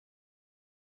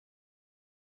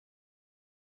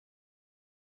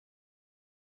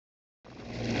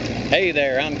Hey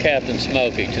there, I'm Captain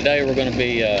Smokey. Today we're going to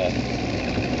be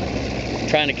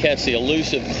trying to catch the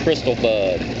elusive crystal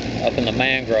bud up in the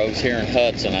mangroves here in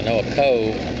Hudson. I know a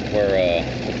cove where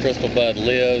the crystal bud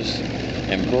lives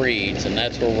and breeds, and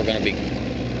that's where we're going to be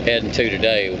heading to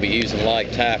today. We'll be using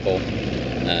light tackle,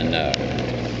 and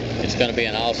it's going to be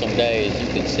an awesome day. As you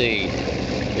can see,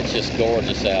 it's just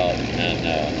gorgeous out,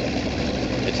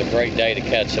 and it's a great day to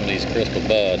catch some of these crystal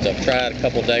buds. I've tried a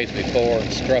couple days before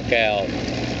and struck out.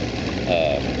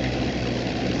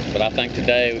 But I think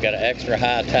today we got an extra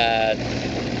high tide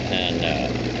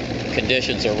and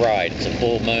conditions are right. It's a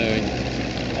full moon.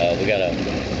 We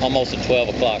got almost a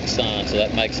 12 o'clock sun, so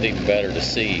that makes it even better to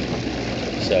see.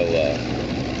 So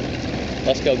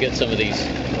let's go get some of these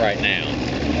right now.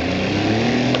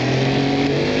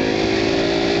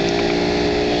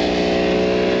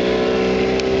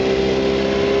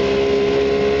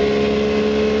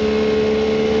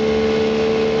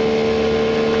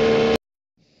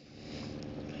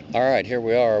 Alright, here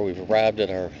we are. We've arrived at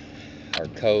our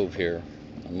cove here.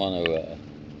 I'm going to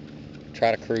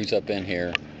try to cruise up in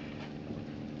here,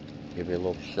 give you a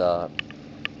little shot.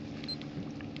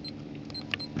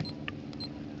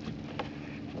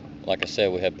 Like I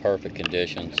said, we had perfect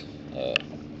conditions.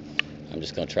 I'm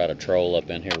just going to try to troll up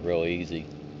in here real easy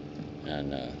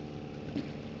and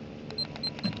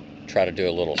try to do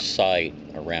a little sight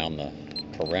around the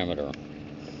perimeter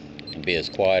and be as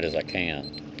quiet as I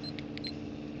can.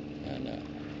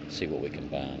 See what we can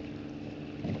find.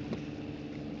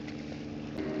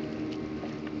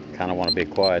 Kind of want to be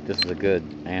quiet. This is a good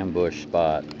ambush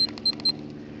spot.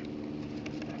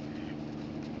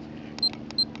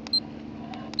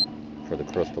 For the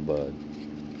crystal bud.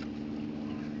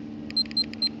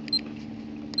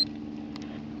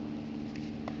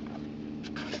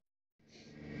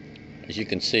 As you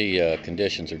can see,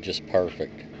 conditions are just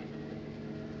perfect.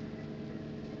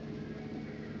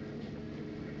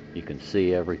 You can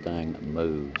see everything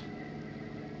moves.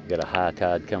 Got a high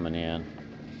tide coming in.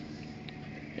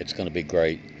 It's going to be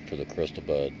great for the crystal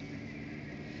bud.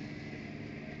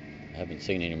 I haven't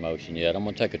seen any motion yet. I'm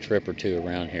going to take a trip or two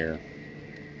around here.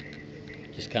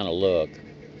 Just kind of look.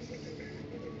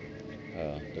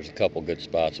 There's a couple good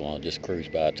spots I want to just cruise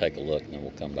by, take a look, and then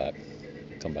we'll come back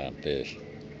and fish.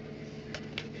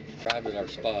 Arrived at our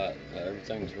spot.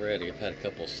 Everything's ready. I've had a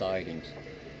couple of sightings.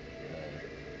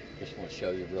 Just want to show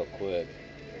you real quick.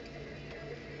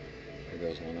 There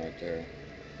goes one right there.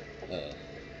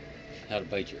 How to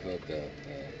bait your hook up.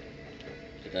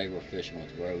 Today we're fishing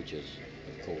with roaches,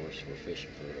 of course. We're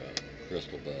fishing for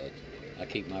crystal buds. I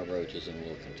keep my roaches in a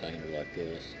little container like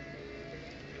this.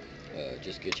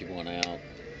 Just get you one out.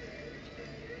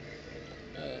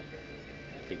 I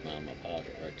keep mine in my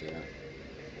pocket right there.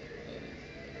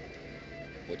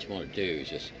 What you want to do is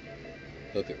just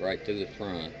hook it right through the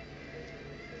front.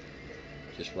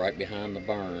 Just right behind the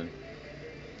burn,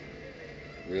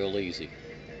 real easy,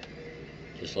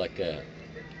 just like that.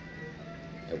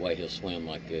 That way he'll swim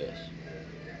like this.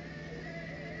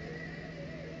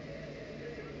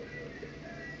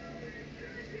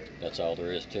 That's all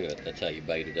there is to it. That's how you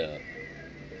bait it up.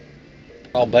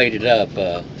 All baited up,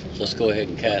 let's go ahead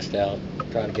and cast out,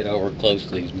 try to get over close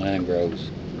to these mangroves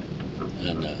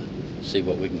and see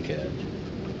what we can catch.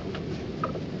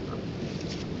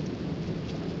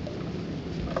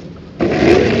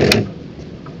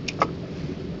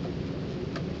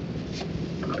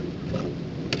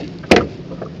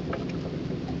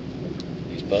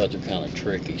 Buds are kind of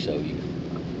tricky, so you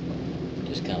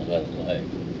just kind of let it lay.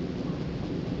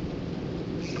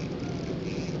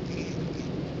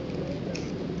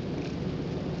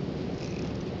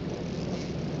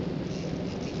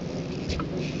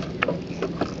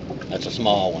 That's a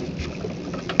small one.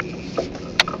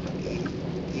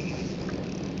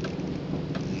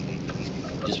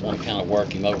 Just want to kind of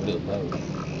work him over to the boat.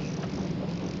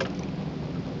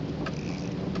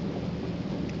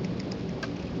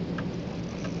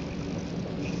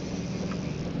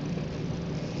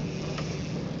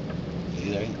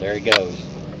 There he goes.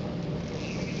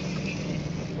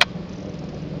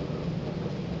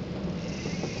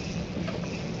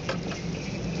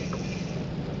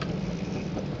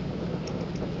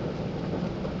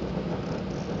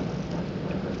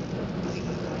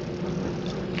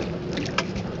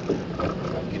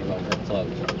 Get him over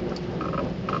close.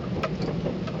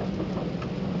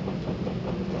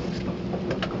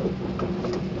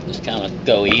 Just kind of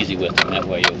go easy with him, that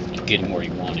way you'll get him where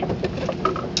you want him.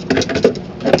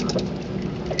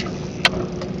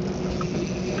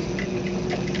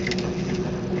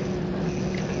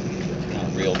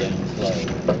 Reel down slow.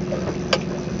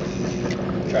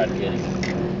 Try to get him.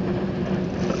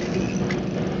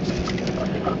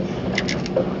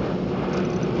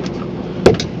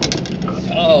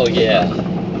 yeah,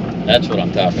 that's what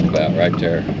I'm talking about right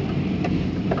there.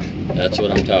 That's what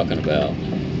I'm talking about.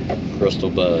 Crystal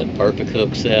Bud, perfect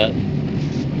hook set.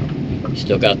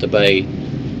 Still got the bait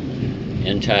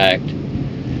intact.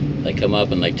 They come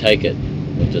up and they take it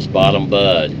with this bottom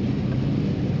bud,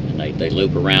 and they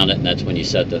loop around it, and that's when you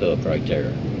set the hook right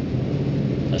there.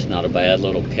 That's not a bad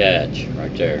little catch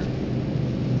right there.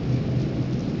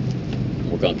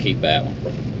 We're gonna keep that one.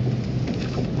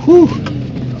 Whew.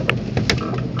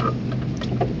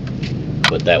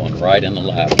 Put that one right in the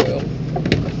live well.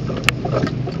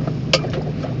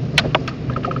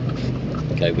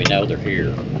 Okay, we know they're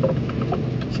here,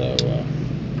 so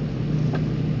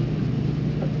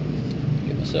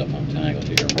get myself untangled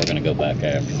here, and we're gonna go back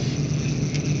after them.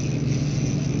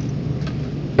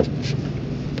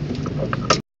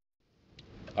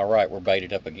 All right, we're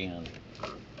baited up again.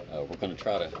 We're going to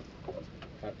try to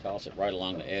toss it right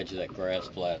along the edge of that grass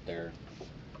flat there,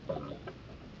 and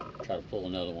try to pull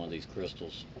another one of these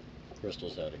crystals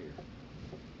out of here.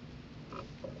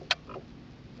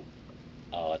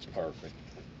 Oh, that's perfect.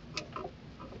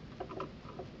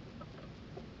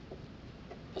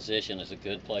 Position is a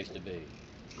good place to be.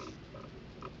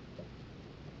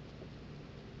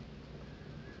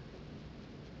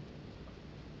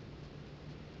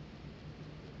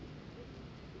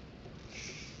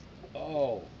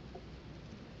 Oh,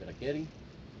 did I get him?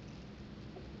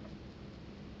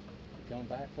 Is he coming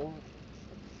back for it?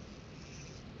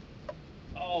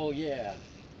 Oh, yeah.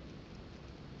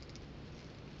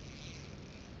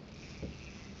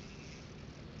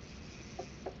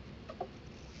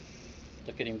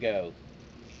 Look at him go.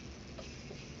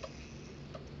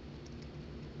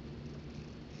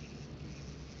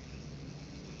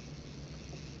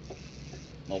 I'm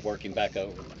going to work him back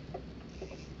over.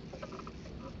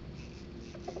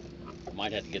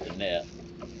 Might have to get the net.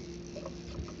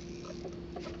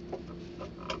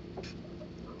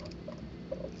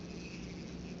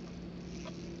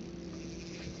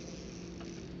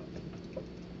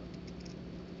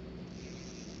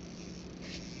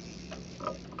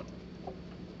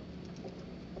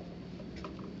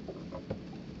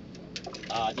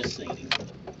 I just seen him.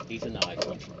 He's a nice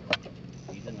one.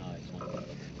 He's a nice one.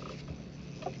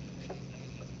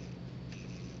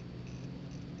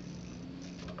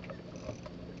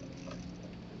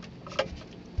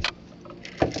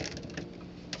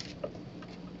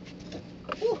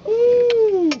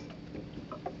 Woohoo!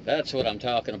 That's what I'm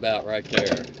talking about right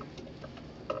there.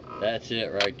 That's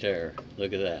it right there.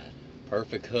 Look at that.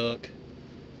 Perfect hook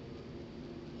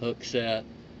set.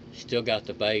 Still got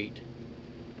the bait.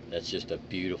 That's just a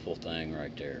beautiful thing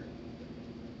right there.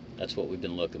 That's what we've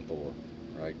been looking for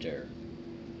right there.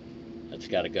 That's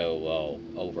got to go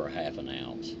over a half an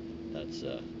ounce. That's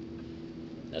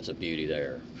a beauty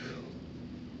there.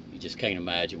 You just can't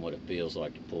imagine what it feels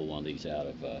like to pull one of these out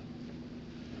of the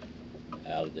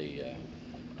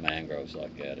mangroves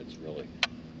like that. It's really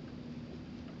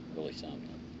something.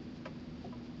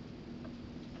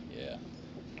 Yeah,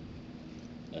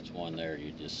 that's one there.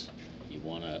 You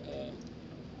want to.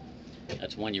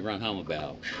 That's one you run home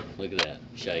about. Look at that,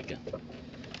 shaking.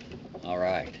 All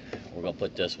right, we're gonna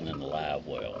put this one in the live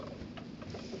well.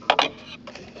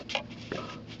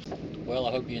 Well,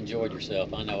 I hope you enjoyed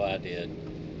yourself. I know I did.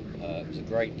 It was a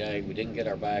great day. We didn't get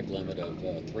our bag limit of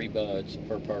 3 buds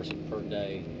per person per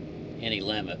day, any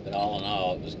limit, but all in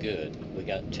all, it was good. We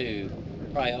got 2,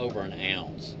 probably over an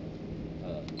ounce.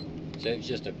 So it was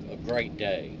just a great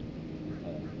day.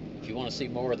 If you want to see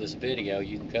more of this video,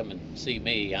 you can come and see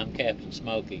me. I'm Captain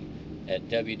Smokey at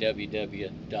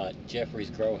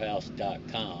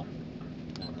www.jeffriesgrowhouse.com.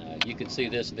 And you can see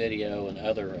this video and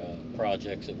other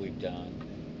projects that we've done,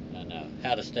 and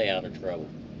how to stay out of trouble.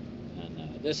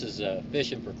 And this is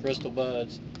Fishing for Crystal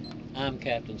Buds. I'm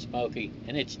Captain Smokey,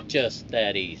 and it's just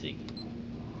that easy.